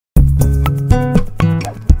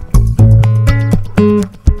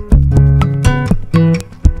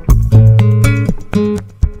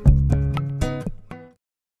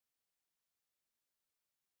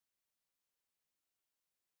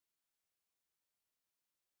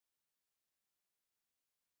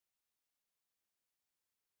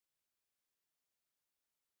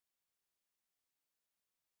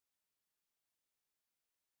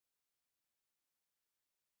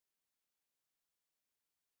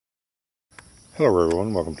Hello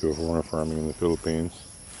everyone, welcome to Hectare Farming in the Philippines.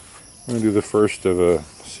 I'm going to do the first of a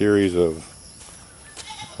series of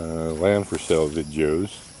land for sale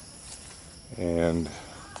videos. And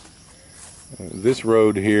this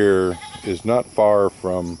road here is not far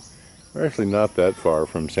from, or actually not that far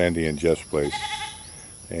from Sandy and Jeff's place.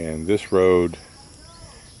 And this road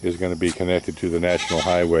is going to be connected to the National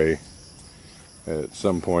Highway at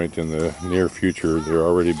some point in the near future. They're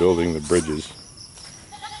already building the bridges.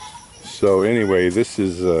 So anyway, this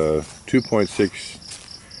is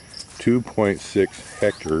 2.6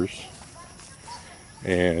 hectares,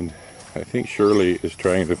 and I think Shirley is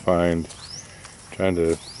trying to find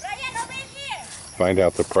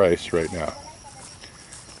out the price right now.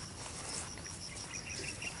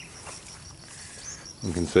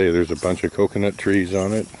 You can see there's a bunch of coconut trees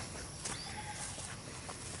on it,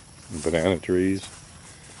 and banana trees.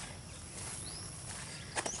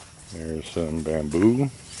 There's some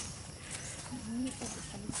bamboo.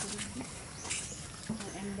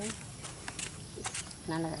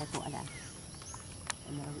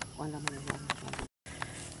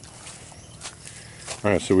 All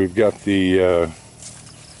right, so we've got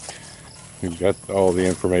all the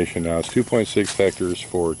information now. It's 2.6 hectares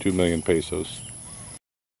for 2 million pesos.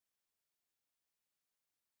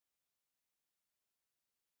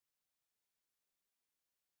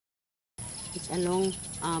 It's along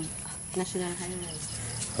National Highway.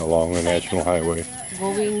 Along the National Highway.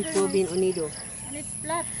 Going to Bin Unido. And it's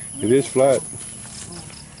flat. It is flat.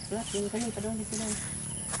 Flat, yung kani pa doon dito lang.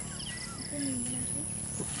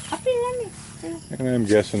 And I'm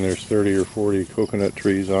guessing there's 30 or 40 coconut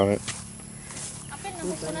trees on it. Apin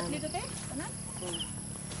ang coconut dito, te? Kanan?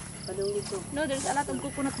 Padong dito. No, there's a lot of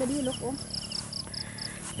coconut dito, look, oh.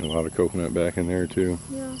 And a lot of coconut back in there too.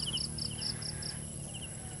 Yeah.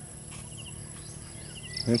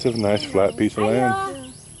 It's a nice flat piece of land.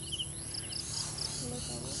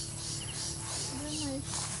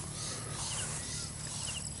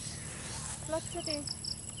 Flat ka, te.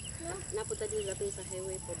 Napunta din lapin sa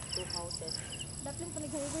highway for 2 houses. Dapat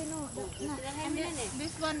yung highway, no? And then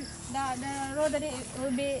This one, the road that it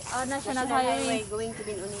will be National Highway Highway. going to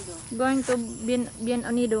Bin Unido. Going to Bien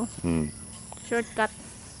Unido. Shortcut.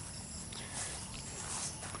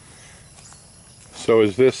 So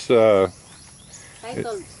is this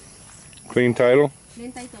Title. clean title?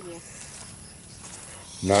 Clean title, yes.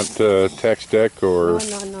 Not tax deck or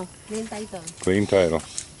No. Clean title. clean title?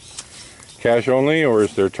 Cash only, or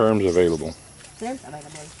is there terms available? Terms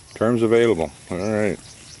available. Terms available. All right.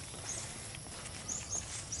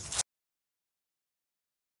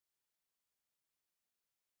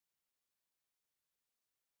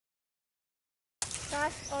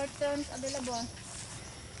 Cash or terms available.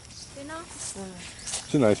 You know? It's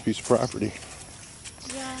a nice piece of property.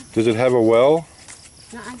 Yeah. Does it have a well?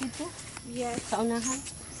 Naagid po? Yes. Sa unahan?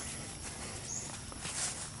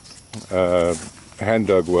 Hand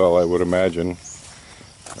dug well, I would imagine,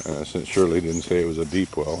 since Shirley didn't say it was a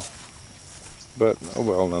deep well. But a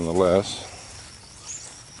well nonetheless.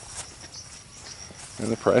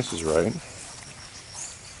 And the price is right.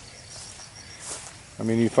 I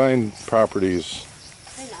mean, you find properties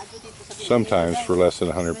sometimes for less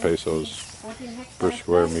than 100 pesos per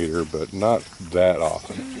square meter, but not that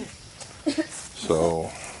often.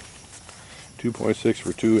 So 2.6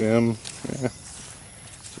 for 2M,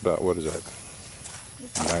 it's about, what is that,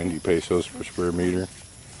 90 pesos per square meter.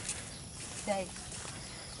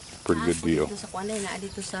 Pretty good deal. Dito sa kuanay na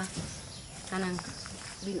dito sa kanang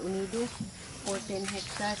Bin Unido, 14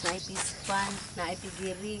 hectares na ipispan, na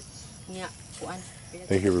ipigiri niya kuan.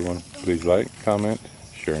 Thank you everyone. Please like, comment,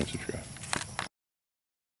 share, and subscribe.